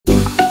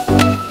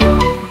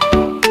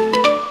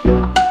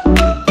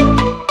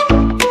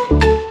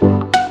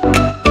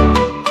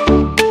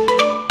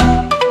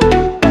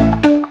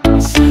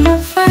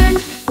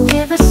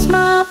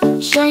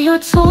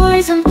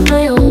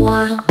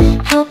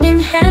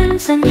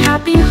hands and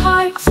happy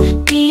hearts.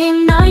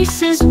 Being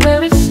nice is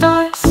where it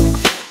starts.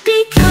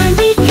 Be kind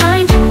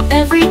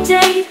every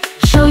day.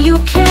 Show you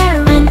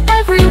care in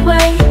every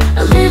way.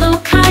 A little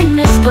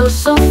kindness goes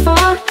so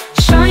far.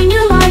 Shine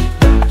your light,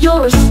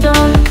 you're a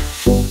star.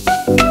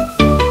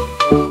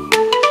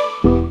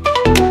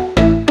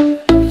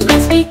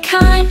 Let's be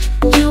kind,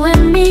 you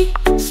and me,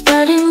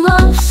 spreading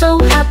love so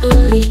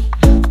happily.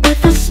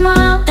 With a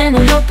smile and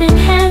a helping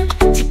hand,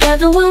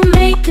 together we'll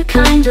make a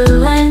kinder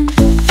land.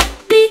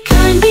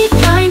 Be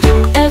kind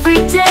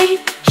every day.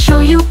 Show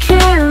you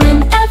care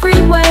in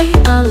every way.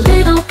 A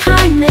little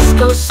kindness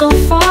goes so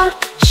far.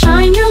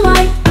 Shine your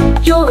light,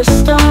 you're a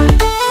star.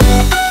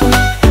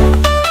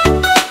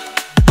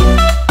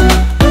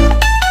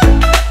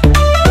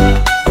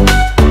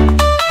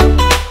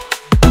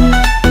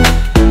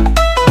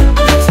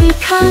 Let's be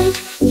kind,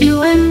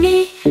 you and me,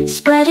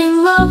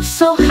 spreading love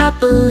so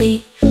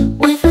happily.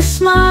 With a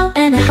smile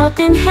and a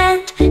helping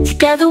hand,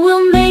 together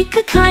we'll make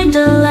a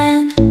kinder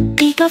land.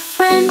 Be a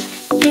friend,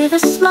 give a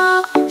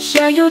smile,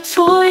 share your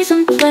toys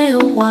and play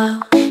a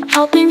while.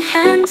 Helping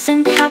hands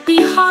and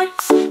happy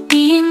hearts.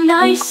 Being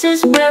nice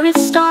is where it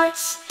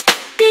starts.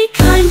 Be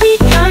kind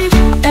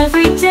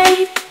every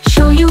day.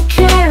 Show you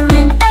care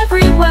in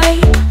every way.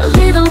 A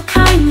little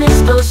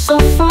kindness goes so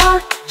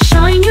far.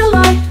 Shine your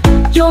light,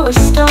 you're a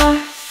star.